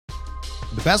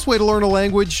The best way to learn a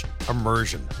language?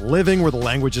 Immersion. Living where the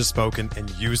language is spoken and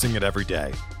using it every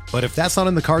day. But if that's not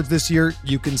in the cards this year,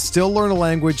 you can still learn a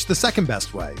language the second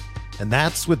best way, and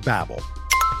that's with Babbel.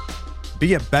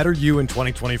 Be a better you in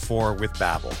 2024 with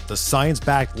Babbel, the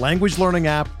science-backed language learning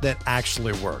app that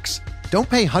actually works. Don't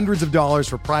pay hundreds of dollars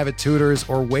for private tutors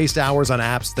or waste hours on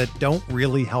apps that don't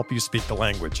really help you speak the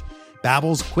language.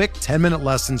 Babbel's quick 10-minute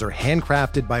lessons are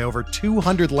handcrafted by over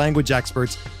 200 language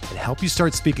experts and help you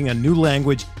start speaking a new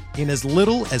language in as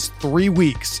little as 3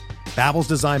 weeks. Babbel's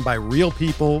designed by real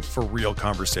people for real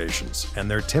conversations,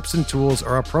 and their tips and tools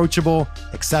are approachable,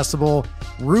 accessible,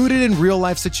 rooted in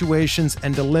real-life situations,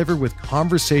 and delivered with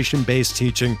conversation-based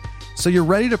teaching, so you're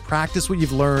ready to practice what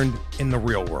you've learned in the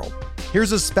real world.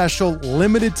 Here's a special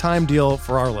limited-time deal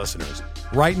for our listeners.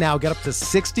 Right now, get up to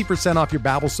 60% off your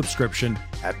Babbel subscription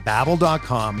at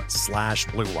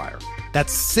babbel.com/Blue Wire.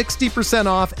 That's 60%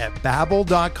 off at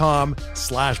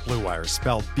babbel.com/Blue Wire,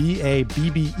 spelled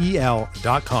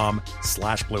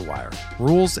BABBEL.com/Blue Wire.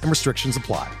 Rules and restrictions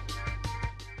apply.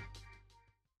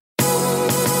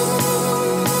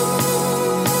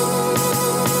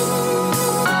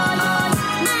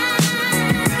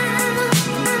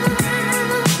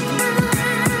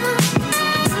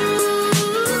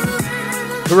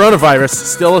 Coronavirus,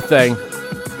 still a thing.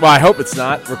 Well, I hope it's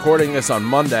not. Recording this on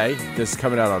Monday. This is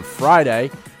coming out on Friday.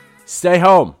 Stay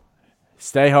home.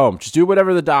 Stay home. Just do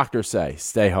whatever the doctors say.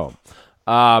 Stay home.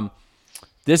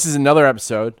 This is another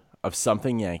episode of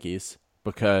Something Yankees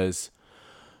because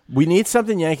we need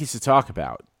something Yankees to talk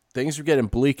about. Things are getting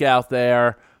bleak out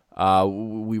there.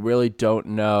 We really don't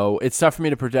know. It's tough for me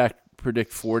to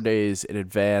predict 4 days in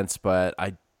advance, but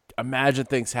I imagine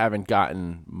things haven't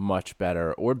gotten much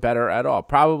better or better at all.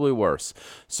 Probably worse.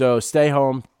 So stay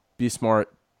home, be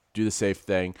smart, do the safe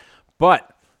thing.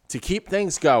 But to keep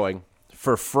things going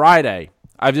for Friday,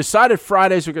 I've decided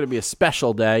Fridays are going to be a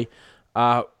special day.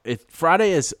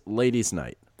 Friday is ladies'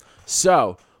 night.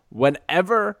 So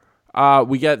whenever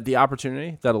we get the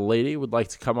opportunity that a lady would like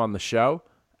to come on the show,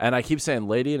 and I keep saying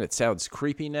lady and it sounds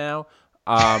creepy now,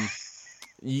 come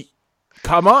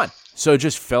on. So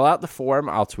just fill out the form.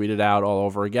 I'll tweet it out all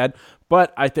over again.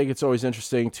 But I think it's always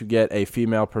interesting to get a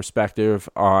female perspective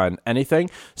on anything.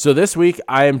 So this week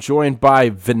I am joined by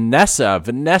Vanessa.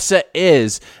 Vanessa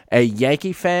is a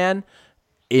Yankee fan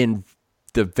in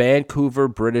the Vancouver,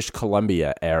 British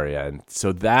Columbia area. And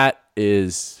so that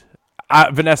is,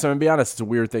 Vanessa, I'm going to be honest, it's a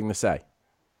weird thing to say.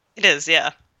 It is, yeah.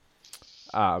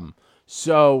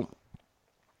 So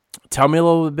tell me a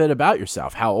little bit about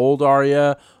yourself. How old are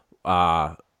you?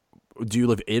 Do you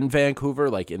live in Vancouver,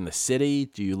 like in the city?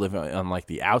 Do you live on like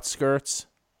the outskirts?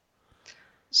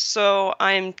 So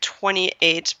I'm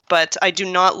 28, but I do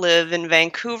not live in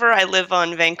Vancouver. I live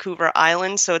on Vancouver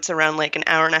Island, so it's around like an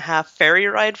hour and a half ferry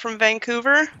ride from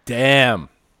Vancouver. Damn.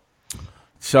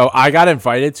 So I got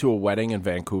invited to a wedding in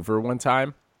Vancouver one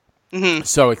time. Mm-hmm.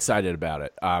 So excited about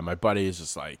it. My buddy is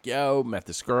just like, yo, met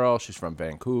this girl. She's from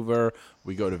Vancouver.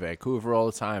 We go to Vancouver all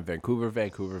the time.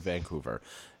 Vancouver.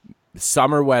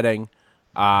 Summer wedding.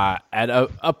 At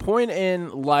a point in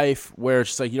life where it's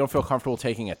just like you don't feel comfortable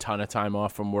taking a ton of time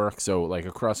off from work. So like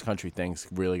a cross-country thing's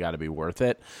really got to be worth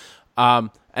it. And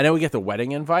then we get the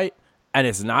wedding invite, and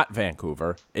it's not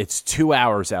Vancouver. It's 2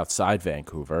 hours outside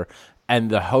Vancouver. And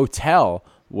the hotel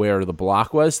where the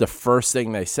block was, the first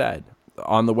thing they said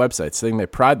on the website, something they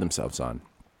pride themselves on.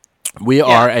 We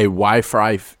are a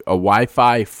Wi-Fi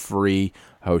free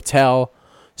hotel.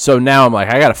 So now I'm like,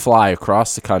 I got to fly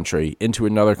across the country into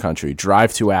another country,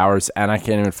 drive 2 hours, and I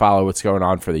can't even follow what's going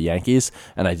on for the Yankees.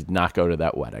 And I did not go to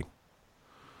that wedding.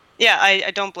 Yeah, I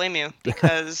don't blame you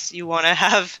because you want to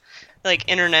have like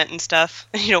internet and stuff.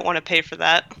 And you don't want to pay for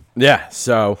that. Yeah.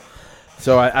 So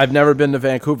I've never been to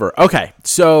Vancouver. Okay.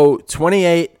 So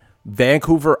 28,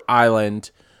 Vancouver Island.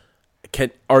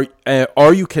 Are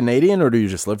you Canadian or do you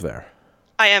just live there?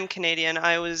 I am Canadian.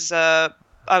 I was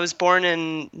born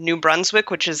in New Brunswick,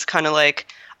 which is kind of like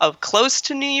close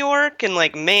to New York and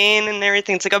like Maine and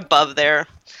everything. It's like above there.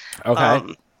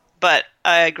 Okay. But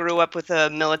I grew up with a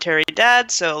military dad,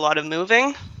 so a lot of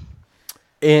moving.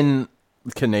 In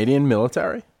Canadian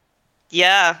military?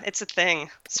 Yeah, it's a thing,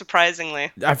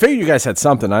 surprisingly. I figured you guys had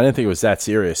something. I didn't think it was that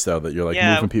serious, though, that you're like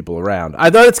moving people around. I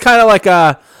thought it's kind of like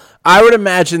I would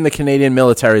imagine the Canadian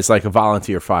military is like a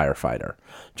volunteer firefighter.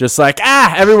 Just like,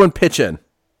 everyone pitch in.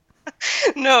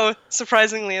 No,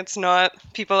 surprisingly, it's not.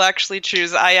 People actually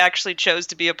choose. I actually chose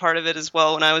to be a part of it as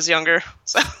well when I was younger.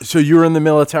 So you were in the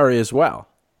military as well?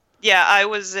 Yeah, I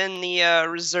was in the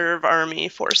Reserve Army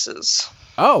Forces.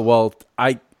 Oh, well,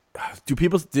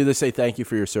 do they say thank you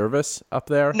for your service up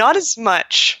there? Not as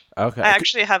much. Okay. I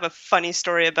actually have a funny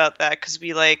story about that because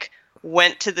we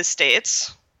went to the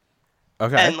States.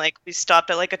 Okay. And like we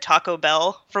stopped at like a Taco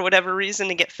Bell for whatever reason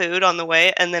to get food on the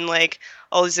way, and then like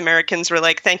all these Americans were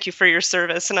like, "Thank you for your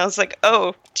service," and I was like,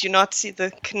 "Oh, do you not see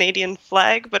the Canadian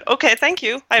flag?" But okay, thank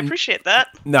you, I appreciate that.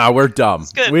 No, we're dumb.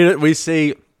 It's good. We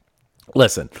see.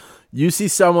 Listen, you see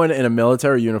someone in a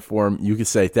military uniform, you can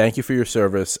say thank you for your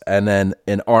service, and then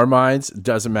in our minds,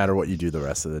 doesn't matter what you do the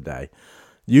rest of the day.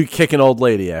 You kick an old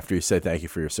lady after you say thank you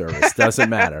for your service. Doesn't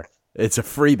matter. It's a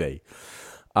freebie.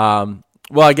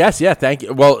 Well, I guess, yeah, thank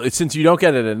you. Well, since you don't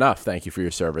get it enough, thank you for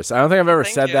your service. I don't think I've ever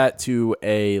said that to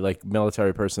a like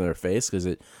military person in their face because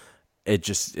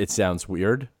it sounds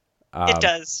weird. It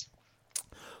does.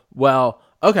 Well,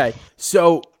 okay.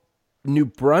 So New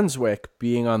Brunswick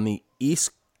being on the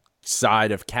east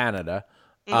side of Canada,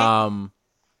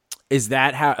 is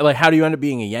that how do you end up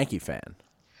being a Yankee fan?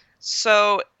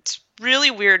 So it's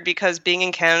really weird because being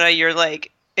in Canada, you're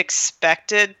like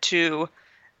expected to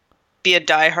be a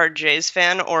diehard Jays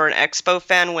fan or an Expo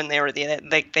fan when they were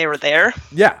there.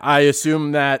 Yeah, I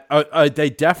assume that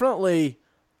they definitely.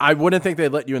 I wouldn't think they'd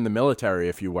let you in the military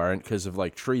if you weren't because of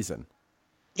like treason.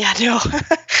 Yeah, no.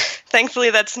 Thankfully,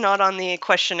 that's not on the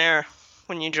questionnaire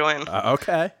when you join.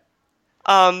 Okay.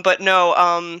 But no.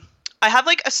 I have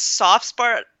like a soft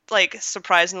spot, like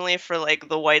surprisingly, for like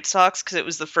the White Sox because it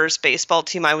was the first baseball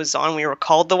team I was on. We were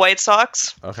called the White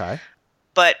Sox. Okay.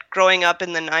 But growing up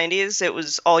in the 90s, it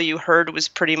was all you heard was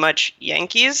pretty much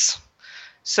Yankees.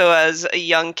 So as a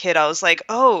young kid, I was like,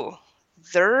 oh,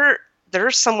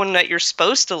 there's someone that you're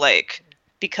supposed to like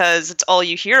because it's all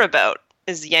you hear about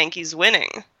is the Yankees winning.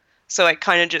 So I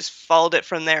kind of just followed it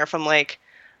from there from like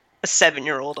a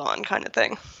 7-year-old on kind of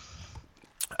thing.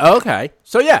 Okay.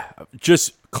 So yeah,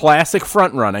 just classic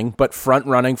front running, but front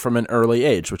running from an early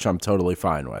age, which I'm totally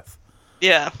fine with.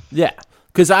 Yeah. Yeah.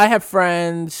 Because I have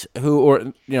friends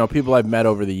or people I've met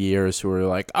over the years who are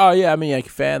like, oh, yeah, I'm a Yankee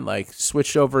fan, like,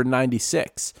 switched over in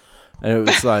 96. And it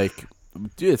was like,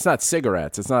 dude, it's not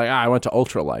cigarettes. It's not like, I went to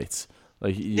ultralights.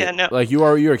 Like, no. Like,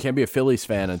 you can't be a Phillies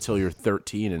fan until you're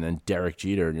 13, and then Derek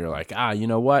Jeter, and you're like, you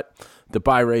know what? The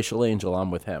biracial angel,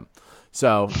 I'm with him.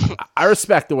 So I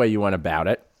respect the way you went about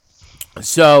it.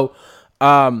 So,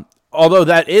 although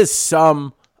that is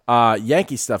some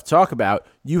Yankee stuff to talk about,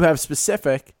 you have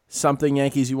specific something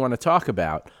Yankees you want to talk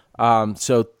about.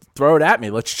 So throw it at me.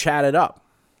 Let's chat it up.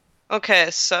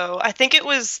 Okay, so I think it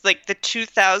was like the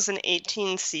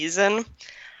 2018 season.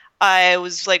 I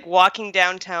was like walking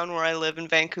downtown where I live in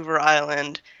Vancouver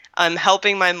Island. I'm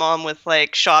helping my mom with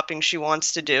like shopping she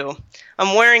wants to do.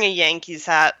 I'm wearing a Yankees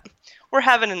hat. We're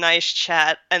having a nice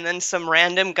chat, and then some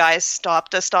random guy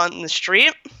stopped us on the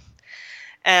street.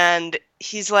 And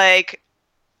he's like,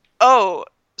 oh,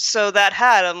 so that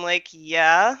hat? I'm like,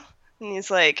 yeah. And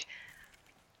he's like,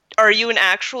 are you an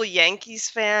actual Yankees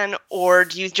fan, or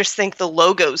do you just think the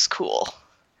logo's cool?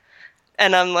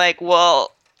 And I'm like,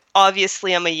 well,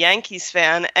 obviously I'm a Yankees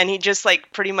fan. And he just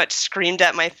like pretty much screamed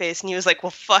at my face, and he was like, well,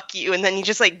 fuck you. And then he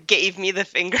just like gave me the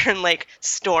finger and like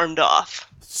stormed off.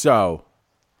 So,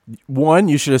 one,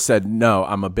 you should have said, no,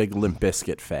 I'm a big Limp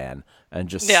Bizkit fan, and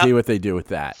just see what they do with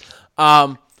that.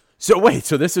 So wait,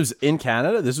 so this was in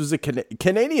Canada? This was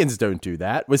Canadians don't do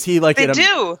that. Was he like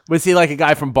Was he like a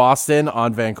guy from Boston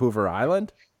on Vancouver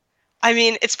Island? I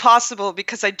mean, it's possible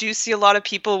because I do see a lot of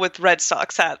people with Red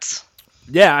Sox hats.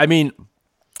 Yeah, I mean,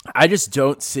 I just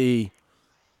don't see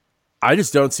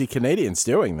Canadians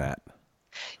doing that.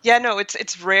 Yeah, no,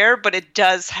 it's rare, but it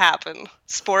does happen.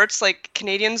 Sports, like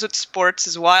Canadians with sports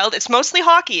is wild. It's mostly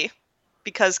hockey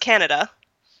because Canada.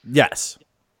 Yes.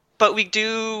 But we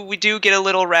do get a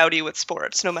little rowdy with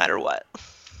sports, no matter what.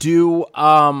 So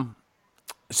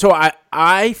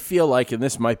I feel like, and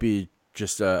this might be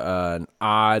just an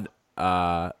odd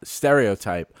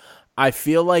stereotype, I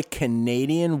feel like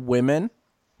Canadian women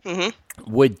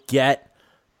would get,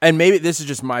 and maybe this is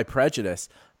just my prejudice,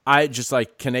 I just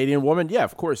like Canadian woman, yeah,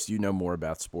 of course you know more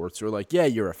about sports, or like, yeah,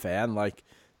 you're a fan, like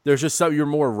there's just something, you're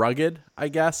more rugged, I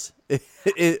guess,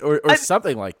 or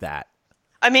something like that.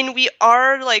 I mean, we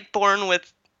are, like, born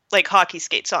with, like, hockey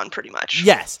skates on, pretty much.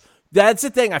 Yes. That's the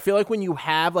thing. I feel like when you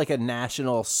have, like, a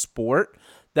national sport,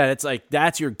 that it's, like,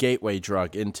 that's your gateway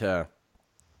drug into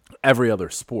every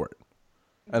other sport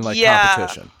and, like,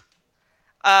 competition.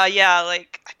 Yeah,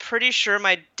 like, I'm pretty sure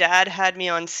my dad had me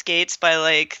on skates by,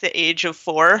 like, the age of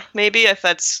 4, maybe, if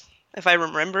I'm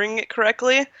remembering it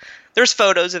correctly. There's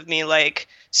photos of me, like,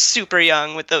 super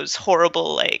young with those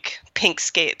horrible, like, pink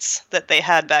skates that they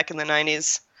had back in the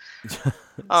 90s.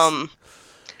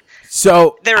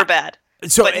 So they were bad.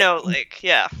 So but no, like,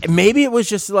 yeah. Maybe it was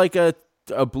just like a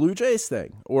Blue Jays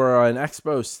thing or an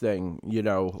Expos thing,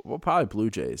 well, probably Blue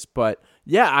Jays. But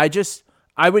yeah,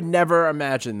 I would never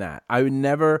imagine that. I would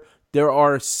never. There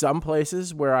are some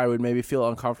places where I would maybe feel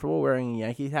uncomfortable wearing a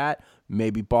Yankees hat.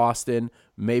 Maybe Boston.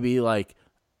 Maybe like,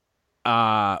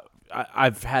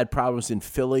 I've had problems in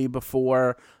Philly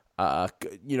before.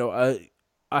 You know,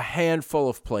 a handful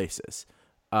of places.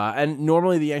 And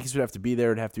normally the Yankees would have to be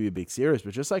there. It'd have to be a big series,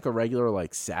 but just like a regular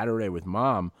like Saturday with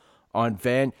mom on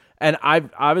and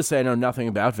obviously I know nothing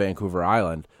about Vancouver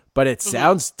Island, but it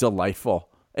sounds delightful.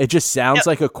 It just sounds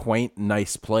like a quaint,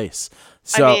 nice place.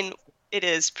 So, I mean, it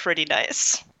is pretty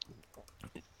nice.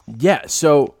 Yeah.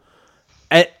 So,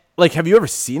 like, have you ever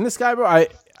seen this guy, bro?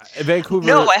 Vancouver.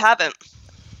 No, I haven't.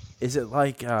 Is it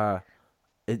like? Yeah,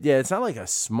 it's not like a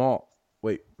small.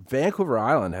 Wait, Vancouver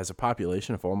Island has a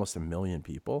population of almost 1 million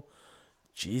people.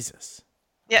 Jesus.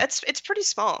 Yeah, it's pretty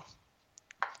small.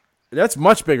 That's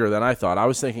much bigger than I thought. I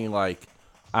was thinking like,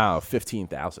 I don't know,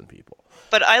 15,000 people.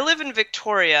 But I live in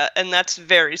Victoria, and that's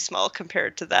very small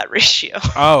compared to that ratio.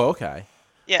 Oh, okay.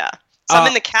 Yeah. So I'm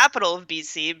in the capital of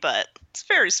BC, but it's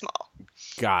very small.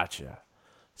 Gotcha.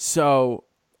 So,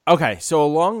 okay. So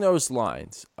along those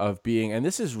lines of being, and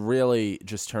this is really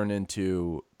just turned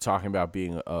into talking about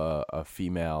being a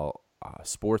female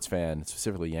sports fan,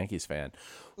 specifically Yankees fan.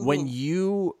 When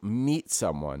you meet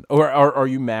someone, or are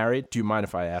you married? Do you mind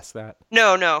if I ask that?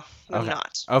 No, I'm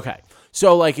not. Okay.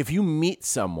 So like if you meet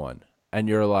someone and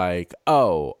you're like,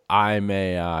 oh, I'm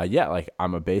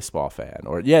a baseball fan,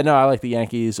 or no, I like the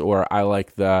Yankees, or I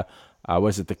like the,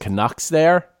 the Canucks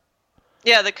there?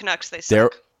 Yeah, the Canucks, they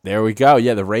suck. There we go.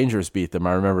 Yeah, the Rangers beat them.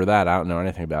 I remember that. I don't know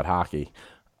anything about hockey.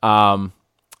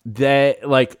 They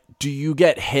like, do you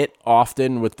get hit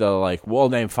often with the like, we'll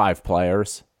name 5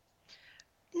 players?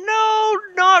 No,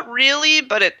 not really,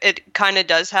 but it kind of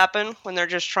does happen when they're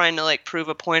just trying to like prove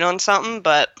a point on something,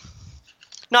 but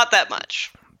not that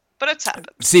much. But it's happened.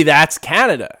 See, that's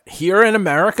Canada. Here in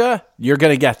America, you're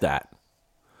going to get that.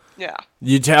 Yeah.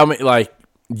 You tell me, like,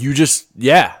 you just,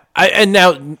 yeah. And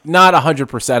now, not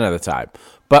 100% of the time,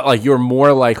 but like you're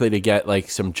more likely to get like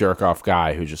some jerk off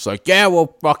guy who's just like, yeah,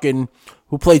 well, fucking,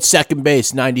 who played second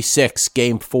base 96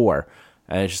 game 4?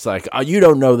 And it's just like, oh, you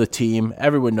don't know the team.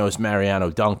 Everyone knows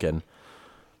Mariano Duncan.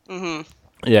 Mm-hmm.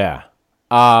 Yeah.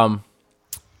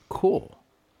 Cool.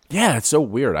 Yeah, it's so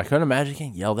weird. I couldn't imagine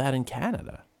getting yelled at in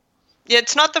Canada. Yeah,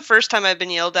 it's not the first time I've been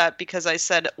yelled at because I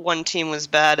said one team was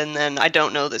bad and then I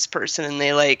don't know this person and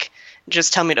they like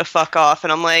just tell me to fuck off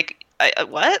and I'm like,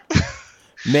 what?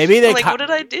 Maybe they like, what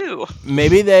did I do?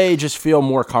 Maybe they just feel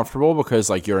more comfortable because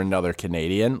like you're another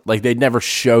Canadian. Like they'd never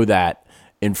show that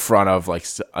in front of like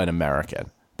an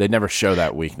American. They'd never show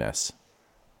that weakness.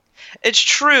 It's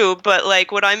true, but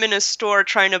like when I'm in a store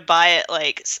trying to buy it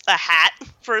like a hat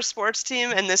for a sports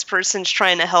team and this person's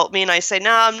trying to help me and I say,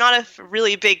 no, I'm not a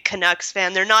really big Canucks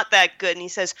fan. They're not that good. And he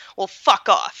says, well, fuck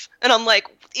off. And I'm like,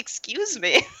 excuse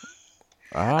me.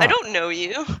 I don't know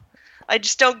you. I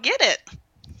just don't get it.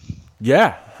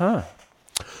 Yeah. Huh.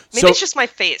 Maybe it's just my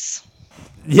face.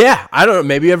 Yeah. I don't know.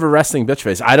 Maybe you have a resting bitch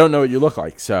face. I don't know what you look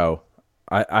like. So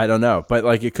I don't know. But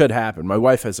like it could happen. My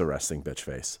wife has a resting bitch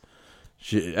face.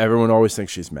 Everyone always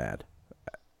thinks she's mad,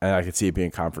 and I could see it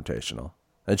being confrontational.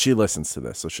 And she listens to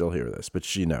this, so she'll hear this, but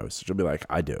she knows. She'll be like,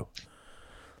 I do.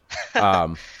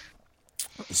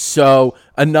 So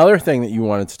another thing that you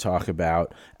wanted to talk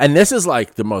about, and this is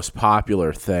like the most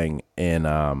popular thing in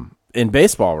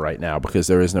baseball right now because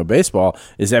there is no baseball,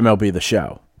 is MLB The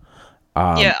Show.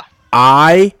 Yeah.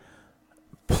 I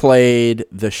played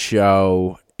the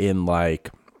show in like,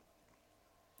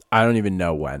 I don't even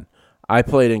know when. I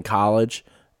played in college,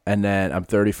 and then I'm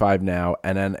 35 now,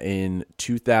 and then in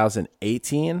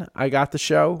 2018 I got the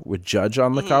show with Judge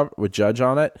on the cover, with Judge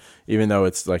on it, even though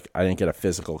it's like I didn't get a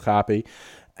physical copy,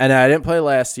 and I didn't play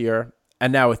last year,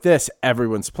 and now with this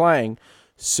everyone's playing,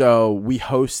 so we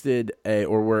hosted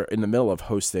we're in the middle of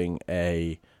hosting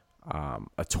a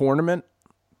tournament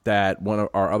that one of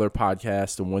our other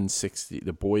podcasts,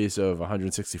 the Boys of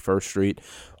 161st Street,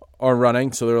 are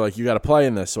running. So they're like, you got to play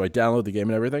in this. So I download the game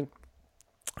and everything.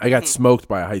 I got smoked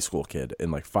by a high school kid in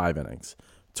like 5 innings.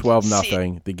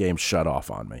 12-0. The game shut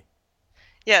off on me.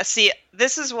 Yeah, see,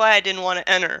 this is why I didn't want to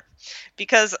enter.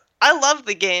 Because I love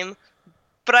the game,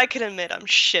 but I can admit I'm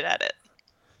shit at it.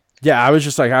 Yeah, I was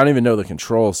just like, I don't even know the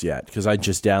controls yet because I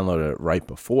just downloaded it right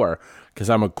before because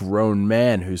I'm a grown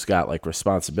man who's got like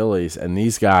responsibilities. And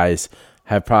these guys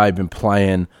have probably been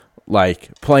playing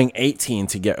 18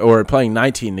 to get, or playing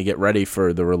 19 to get ready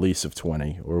for the release of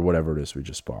 20 or whatever it is we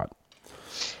just bought.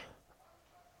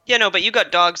 Yeah, no, but you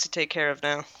got dogs to take care of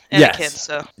now. And a kid,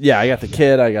 so. Yeah, I got the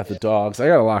kid, I got the dogs. I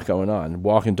got a lot going on.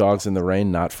 Walking dogs in the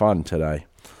rain, not fun today.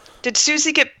 Did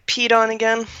Susie get peed on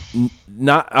again?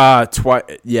 Not twice.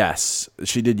 Yes,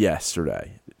 she did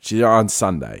yesterday. She did on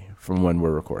Sunday from when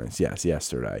we're recording. Yes,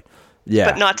 yesterday.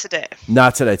 Yeah, But not today.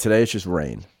 not today. Today it's just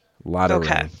rain. A lot of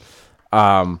Okay.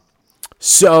 rain.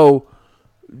 So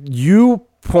you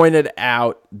pointed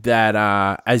out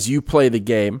that as you play the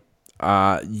game,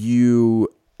 you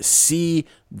see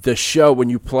the show when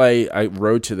you play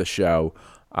Road to the Show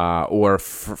or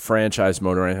franchise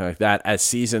mode or anything like that. As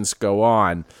seasons go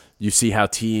on, you see how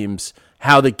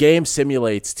the game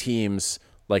simulates teams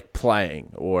like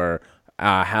playing or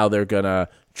how they're gonna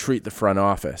treat the front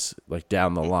office like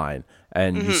down the line.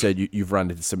 And you said you've run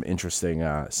into some interesting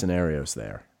scenarios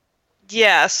there.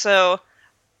 Yeah, so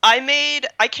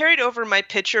I carried over my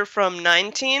pitcher from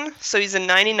 19, so he's a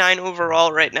 99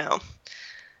 overall right now.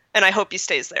 And I hope he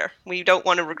stays there. We don't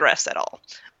want to regress at all.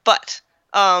 But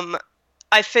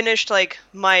I finished like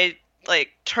my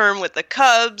term with the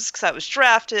Cubs because I was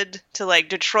drafted to like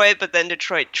Detroit, but then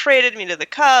Detroit traded me to the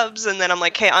Cubs, and then I'm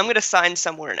like, hey, I'm gonna sign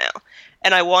somewhere now.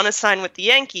 And I want to sign with the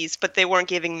Yankees, but they weren't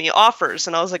giving me offers.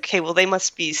 And I was like, okay, well, they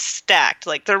must be stacked.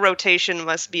 Like, their rotation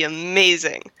must be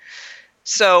amazing.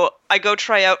 So I go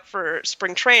try out for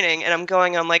spring training, and I'm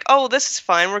like, oh, this is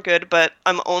fine, we're good, but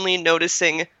I'm only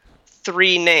noticing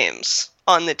 3 names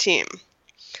on the team.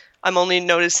 I'm only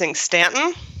noticing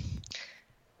Stanton,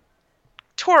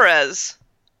 Torres,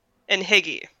 and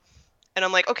Higgy. And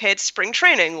I'm like, okay, it's spring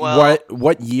training. Well,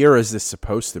 What year is this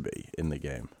supposed to be in the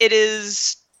game? it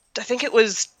is, I think it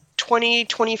was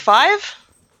 2025?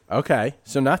 Okay,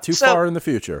 so not too So- far in the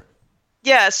future.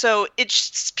 Yeah, so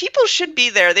people should be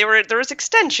there. There was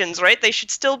extensions, right? They should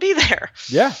still be there.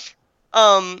 Yeah.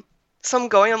 So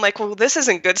I'm like, well, this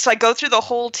isn't good. So I go through the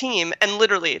whole team, and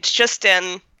literally, it's just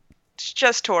Stanton, it's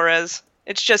just Torres,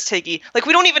 it's just Higgy. Like,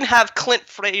 we don't even have Clint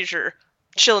Frazier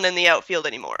chilling in the outfield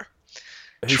anymore.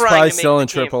 He's trying probably to make still the in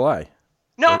game. AAA.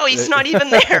 No, he's not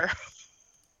even there.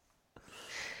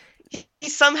 He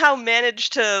somehow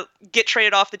managed to get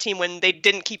traded off the team when they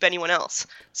didn't keep anyone else.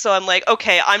 So I'm like,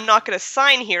 okay, I'm not going to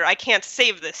sign here. I can't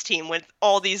save this team with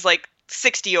all these,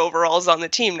 60 overalls on the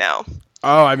team now.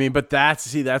 Oh, I mean, but that's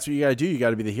what you got to do. You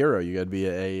got to be the hero. You got to be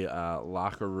a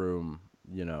locker room,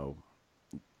 you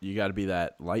got to be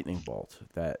that lightning bolt,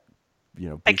 that,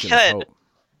 beacon of could. hope.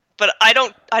 But I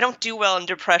don't do well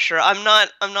under pressure. I'm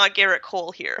not Garrett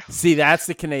Cole here. See, that's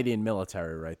the Canadian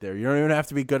military right there. You don't even have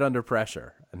to be good under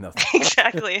pressure.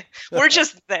 Exactly. We're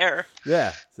just there.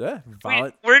 Yeah.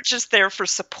 We're just there for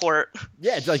support.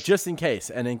 Yeah, like just in case.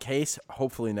 And in case,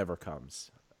 hopefully never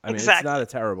comes. I mean, Exactly. It's not a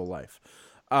terrible life.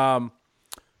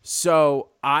 So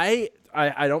I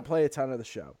don't play a ton of the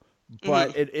show,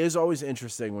 but it is always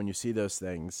interesting when you see those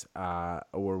things,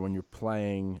 or when you're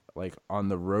playing like on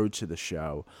the road to the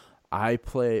show. When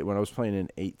I was playing in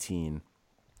 18,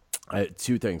 I had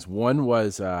 2 things. One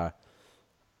was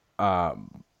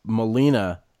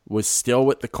Molina was still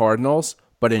with the Cardinals,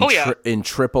 but in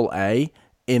AAA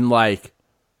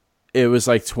it was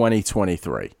like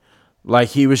 2023. Like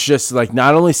he was just like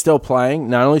not only still playing,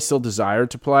 not only still desired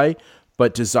to play,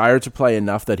 but desired to play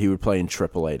enough that he would play in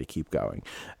AAA to keep going.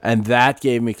 And that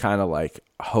gave me kind of like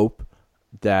hope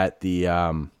that the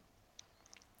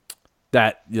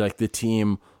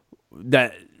team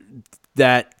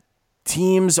that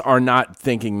teams are not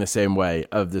thinking the same way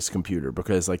of this computer,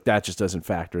 because like that just doesn't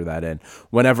factor that in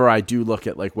whenever I do look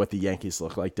at like what the Yankees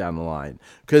look like down the line,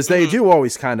 because they do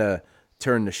always kind of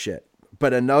turn to shit.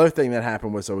 But another thing that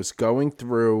happened was I was going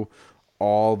through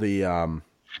all the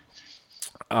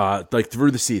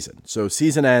through the season. So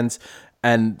season ends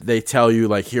and they tell you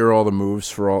like here are all the moves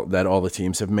for all the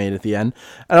teams have made at the end.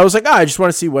 And I was like, I just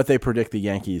want to see what they predict the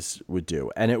Yankees would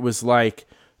do. And it was like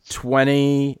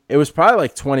it was probably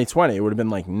like 2020. It would have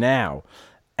been like now.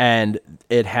 And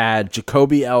it had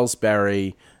Jacoby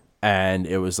Ellsbury and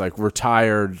it was like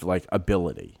retired like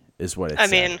ability is what it said.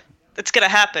 I mean, it's going to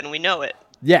happen. We know it.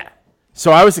 Yeah.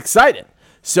 So I was excited.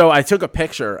 So I took a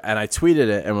picture and I tweeted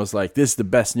it and was like, this is the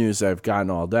best news I've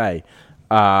gotten all day,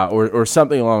 or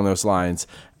something along those lines.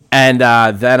 And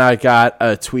then I got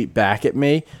a tweet back at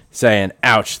me saying,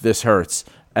 ouch, this hurts.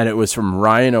 And it was from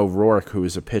Ryan O'Rourke, who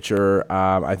is a pitcher.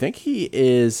 I think he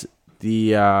is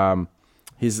he's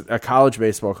a college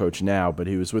baseball coach now, but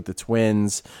he was with the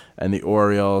Twins and the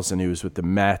Orioles and he was with the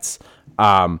Mets.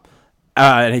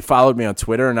 And he followed me on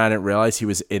Twitter, and I didn't realize he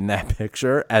was in that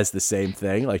picture as the same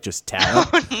thing, like just talent.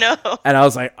 Oh, no. And I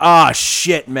was like, oh,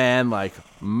 shit, man, like,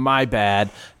 my bad.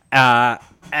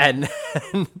 And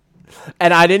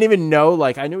I didn't even know,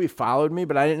 like, I knew he followed me,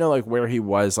 but I didn't know, like, where he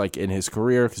was, like, in his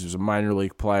career, because he was a minor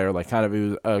league player, like, kind of, he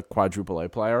was a quadruple A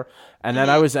player. And then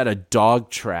I was at a dog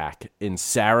track in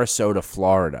Sarasota,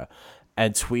 Florida.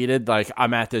 and tweeted like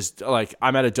I'm at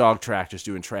a dog track just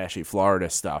doing trashy Florida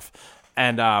stuff,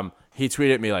 and he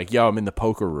tweeted at me like, "Yo, I'm in the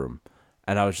poker room,"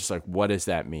 and I was just like, "What does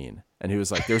that mean?" And he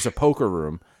was like, "There's a poker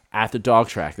room at the dog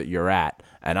track that you're at,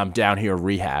 and I'm down here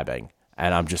rehabbing,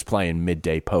 and I'm just playing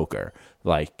midday poker.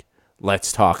 Like,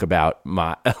 let's talk about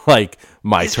my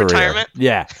His career." retirement?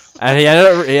 Yeah, and he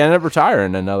ended up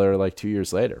retiring another like 2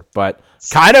 years later, but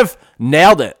kind of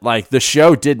nailed it. Like the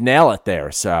show did nail it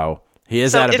there, so he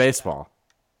is out of baseball.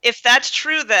 If that's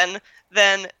true,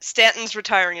 then Stanton's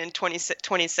retiring in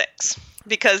 26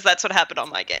 because that's what happened on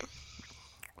my game.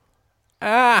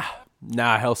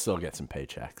 Nah, he'll still get some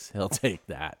paychecks. He'll take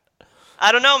that.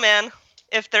 I don't know, man.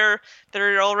 If they're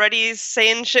already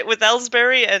saying shit with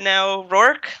Ellsbury and now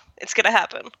Rourke, it's gonna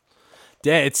happen.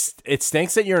 Yeah, it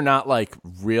stinks that you're not like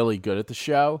really good at the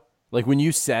show. Like when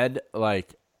you said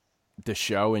like the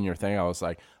show in your thing, I was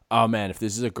like, oh man, if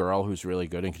this is a girl who's really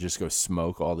good and could just go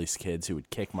smoke all these kids who would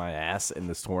kick my ass in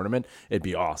this tournament, it'd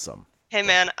be awesome. Hey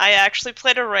man, I actually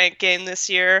played a ranked game this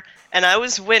year and I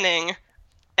was winning.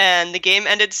 And the game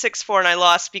ended 6-4 and I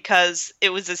lost because it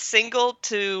was a single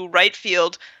to right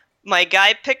field. My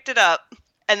guy picked it up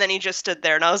and then he just stood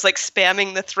there and I was like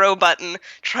spamming the throw button,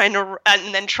 trying to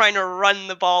run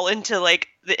the ball into like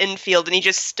the infield, and he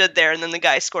just stood there and then the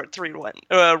guy scored 3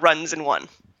 runs and won.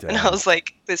 Damn. And I was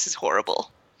like, this is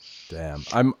horrible. Damn.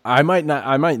 I might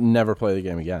never play the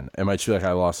game again. It might feel like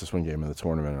I lost this one game in the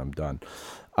tournament and I'm done.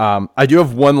 I do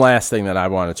have one last thing that I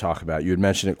want to talk about. You had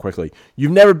mentioned it quickly.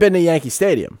 You've never been to Yankee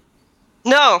Stadium.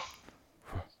 No.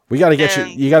 We got to get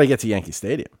you got to get to Yankee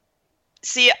Stadium.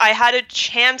 See, I had a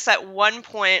chance at one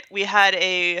point. We had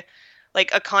a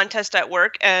contest at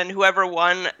work, and whoever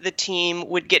won, the team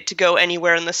would get to go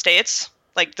anywhere in the States.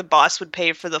 Like the boss would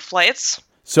pay for the flights.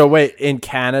 So wait, in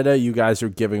Canada, you guys are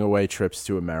giving away trips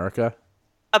to America?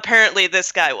 Apparently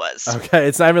this guy was. Okay,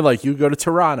 it's not even like you go to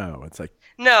Toronto. It's like,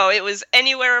 no, it was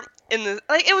anywhere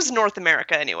it was North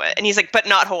America anyway. And he's like, but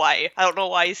not Hawaii. I don't know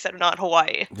why he said not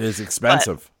Hawaii. It is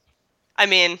expensive. But, I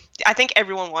mean, I think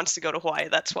everyone wants to go to Hawaii.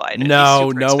 That's why. No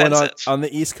one on the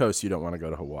East Coast, you don't want to go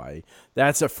to Hawaii.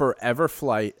 That's a forever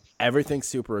flight. Everything's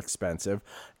super expensive.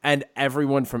 And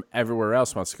everyone from everywhere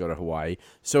else wants to go to Hawaii.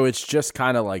 So it's just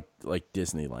kind of like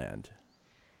Disneyland.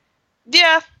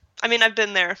 Yeah. I mean, I've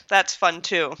been there. That's fun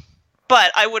too.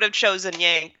 But I would have chosen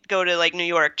go to like New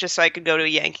York just so I could go to a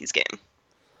Yankees game.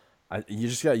 You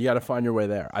got to find your way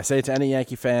there. I say it to any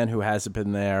Yankee fan who hasn't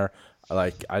been there.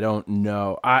 Like, I don't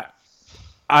know.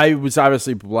 I was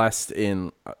obviously blessed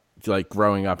in like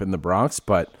growing up in the Bronx,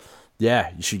 but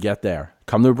yeah, you should get there.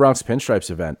 Come to a Bronx Pinstripes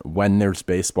event when there's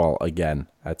baseball again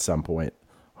at some point,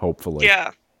 hopefully.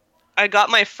 Yeah. I got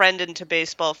my friend into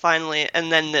baseball finally,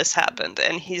 and then this happened,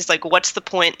 and he's like, what's the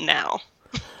point now?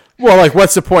 Well, like,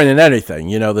 what's the point in anything?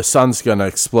 You know, the sun's going to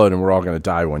explode and we're all going to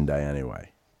die one day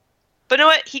anyway. But you know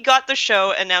what? He got the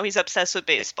show, and now he's obsessed with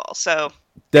baseball, so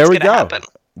there we go. Happen.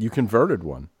 You converted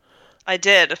one. I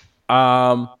did.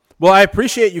 Well, I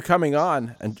appreciate you coming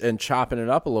on and chopping it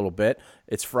up a little bit.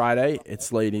 It's Friday.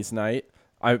 It's ladies' night.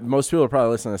 Most people are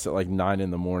probably listening to this at like 9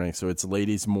 a.m, so it's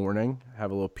ladies' morning.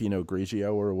 Have a little Pinot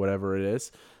Grigio or whatever it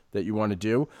is that you want to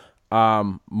do.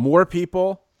 More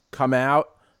people come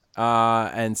out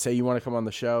and say you want to come on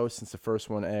the show. Since the first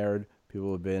one aired,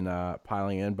 people have been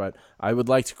piling in. But I would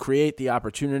like to create the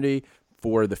opportunity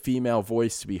for the female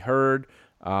voice to be heard.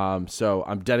 So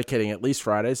I'm dedicating at least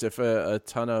Fridays. If a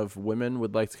ton of women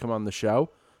would like to come on the show,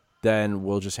 then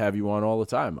we'll just have you on all the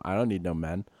time. I don't need no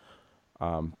men.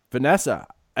 Vanessa,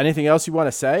 anything else you want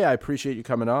to say? I appreciate you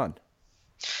coming on.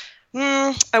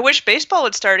 I wish baseball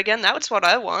would start again. That's what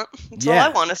I want. That's all I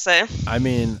want to say. I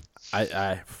mean,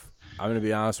 I'm going to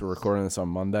be honest. We're recording this on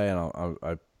Monday, and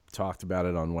I talked about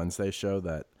it on Wednesday's show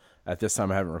that at this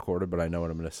time I haven't recorded, but I know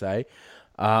what I'm going to say.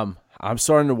 I'm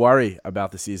starting to worry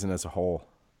about the season as a whole.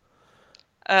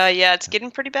 Yeah, it's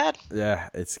getting pretty bad. Yeah,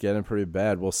 it's getting pretty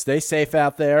bad. Well, stay safe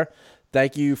out there.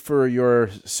 Thank you for your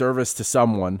service to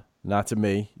someone, not to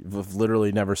me. You've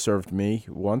literally never served me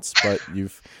once, but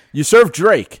you served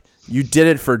Drake. You did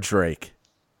it for Drake.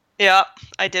 Yeah,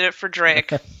 I did it for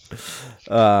Drake.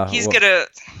 He's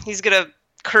gonna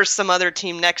curse some other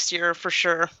team next year for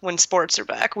sure when sports are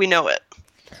back. We know it.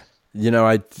 You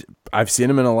know, I've seen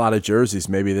him in a lot of jerseys.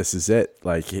 Maybe this is it.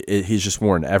 Like he's just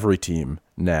worn every team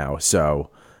now, so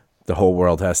the whole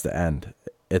world has to end.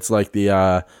 It's like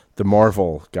the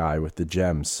Marvel guy with the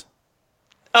gems.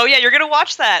 Oh yeah, you're gonna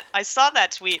watch that. I saw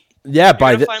that tweet. Yeah,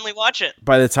 finally watch it.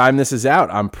 By the time this is out,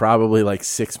 I'm probably like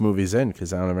 6 movies in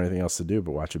because I don't have anything else to do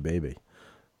but watch a baby.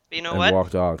 But you know what?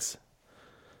 Walk dogs.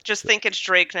 Just think it's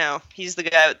Drake now. He's the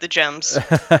guy with the gems.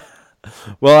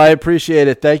 Well, I appreciate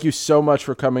it. Thank you so much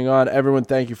for coming on. Everyone,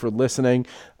 thank you for listening.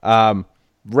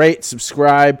 Rate,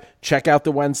 subscribe, check out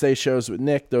the Wednesday shows with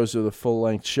Nick. Those are the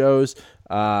full-length shows.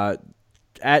 At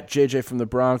JJ from the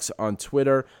Bronx on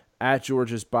Twitter, at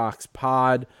George's Box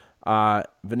Pod.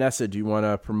 Vanessa, do you want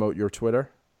to promote your Twitter?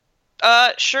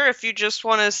 Sure. If you just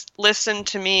want to listen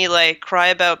to me like cry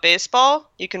about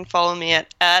baseball, you can follow me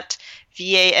at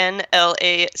VANLACRX.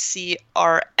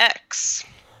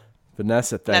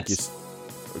 Vanessa, thank you.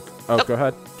 Go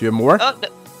ahead. Do you have more?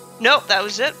 No, that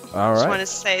was it. All right. Just want to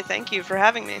say thank you for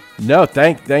having me. No,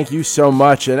 thank you so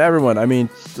much. And everyone, I mean,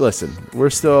 listen,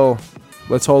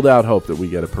 let's hold out hope that we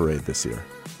get a parade this year.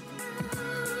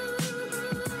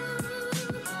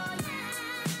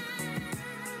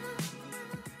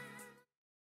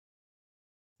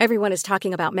 Everyone is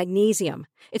talking about magnesium.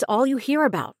 It's all you hear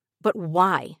about. But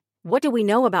why? What do we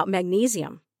know about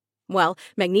magnesium? Well,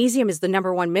 magnesium is the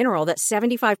number one mineral that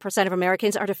 75% of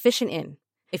Americans are deficient in.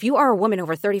 If you are a woman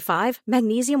over 35,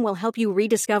 magnesium will help you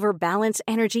rediscover balance,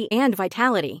 energy, and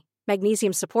vitality.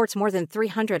 Magnesium supports more than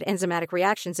 300 enzymatic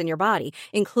reactions in your body,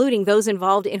 including those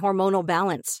involved in hormonal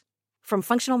balance. From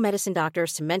functional medicine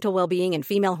doctors to mental well-being and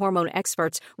female hormone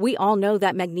experts, we all know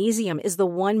that magnesium is the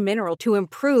one mineral to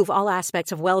improve all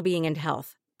aspects of well-being and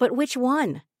health. But which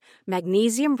one?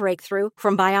 Magnesium Breakthrough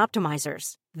from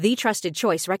Bioptimizers, the trusted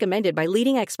choice recommended by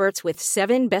leading experts with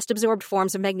 7 best-absorbed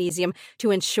forms of magnesium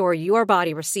to ensure your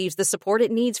body receives the support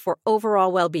it needs for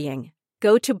overall well-being.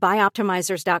 Go to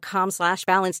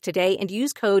bioptimizers.com/balance today and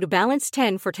use code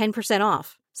BALANCE10 for 10%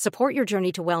 off. Support your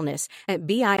journey to wellness at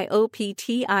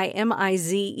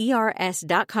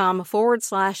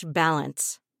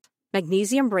bioptimizers.com/balance.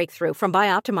 Magnesium Breakthrough from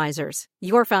Bioptimizers,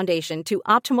 your foundation to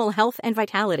optimal health and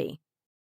vitality.